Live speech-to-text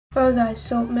Alright guys,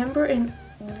 so remember in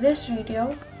this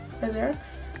video right there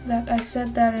that I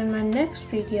said that in my next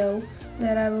video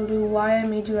that I will do why I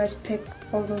made you guys pick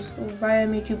all those, why I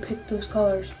made you pick those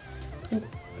colors. And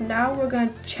now we're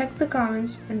gonna check the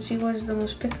comments and see what is the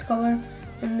most picked color,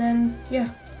 and then yeah,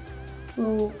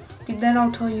 then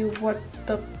I'll tell you what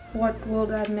will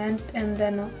that meant, and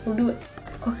then we'll do it.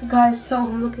 Okay guys, so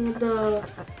I'm looking at the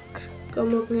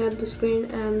screen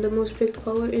and the most picked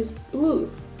color is blue.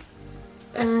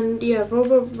 And yeah,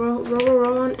 Rubber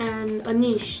Ron and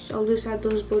Anish, I'll just add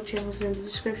those both channels in the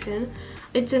description.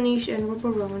 It's Anish and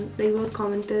Rubber Ron, they both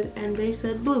commented and they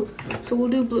said blue, so we'll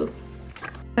do blue.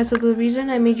 So the reason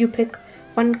I made you pick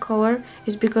one color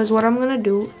is because what I'm gonna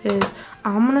do is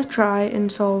I'm gonna try and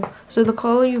solve. So the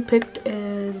color you picked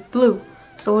is blue,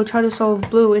 so we'll try to solve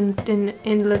blue in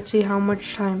let's see how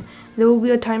much time. There will be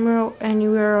a timer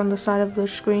anywhere on the side of the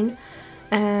screen.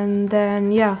 And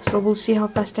then yeah, so we'll see how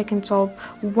fast I can solve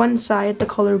one side, the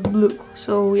color blue.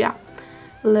 So yeah,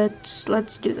 let's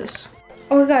do this.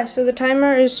 Okay guys, so the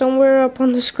timer is somewhere up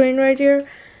on the screen right here,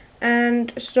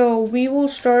 and so we'll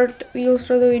start the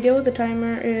video. The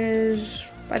timer is,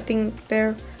 I think,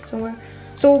 there somewhere.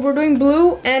 So we're doing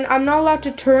blue, and I'm not allowed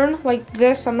to turn like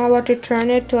this. I'm not allowed to turn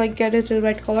it to like get it to the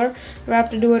right color. We have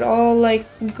to do it all like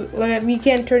we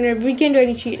can't turn it. We can't do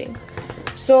any cheating.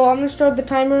 So I'm gonna start the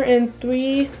timer in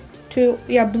 3, 2,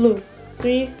 yeah, blue.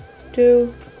 3,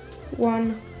 2,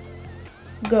 1,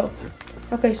 go.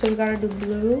 Okay, so we gotta do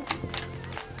blue.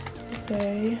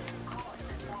 Okay.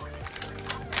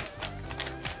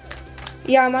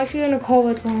 Yeah, I'm actually gonna call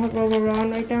it Rubber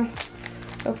Ron right now.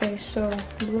 Okay, so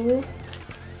blue.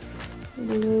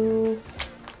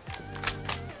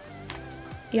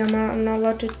 Yeah, I'm not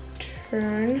allowed to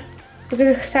turn.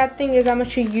 Because the sad thing is I'm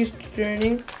actually used to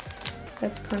turning.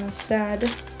 That's kind of sad.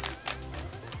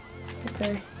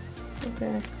 Okay.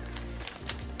 Okay.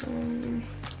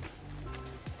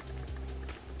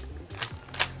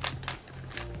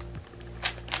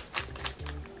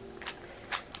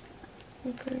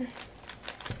 Okay.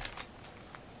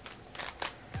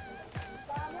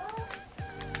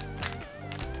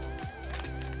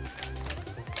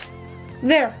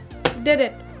 There, did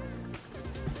it.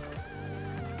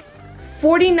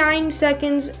 49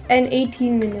 seconds and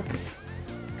 18 minutes.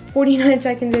 49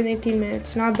 seconds and 18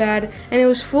 minutes, not bad. And it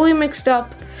was fully mixed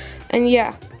up. And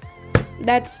yeah,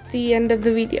 that's the end of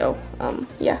the video.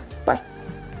 Yeah, bye.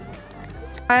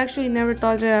 I actually never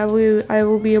thought that I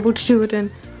will be able to do it in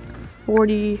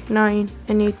 49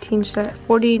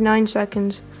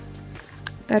 seconds.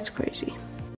 That's crazy.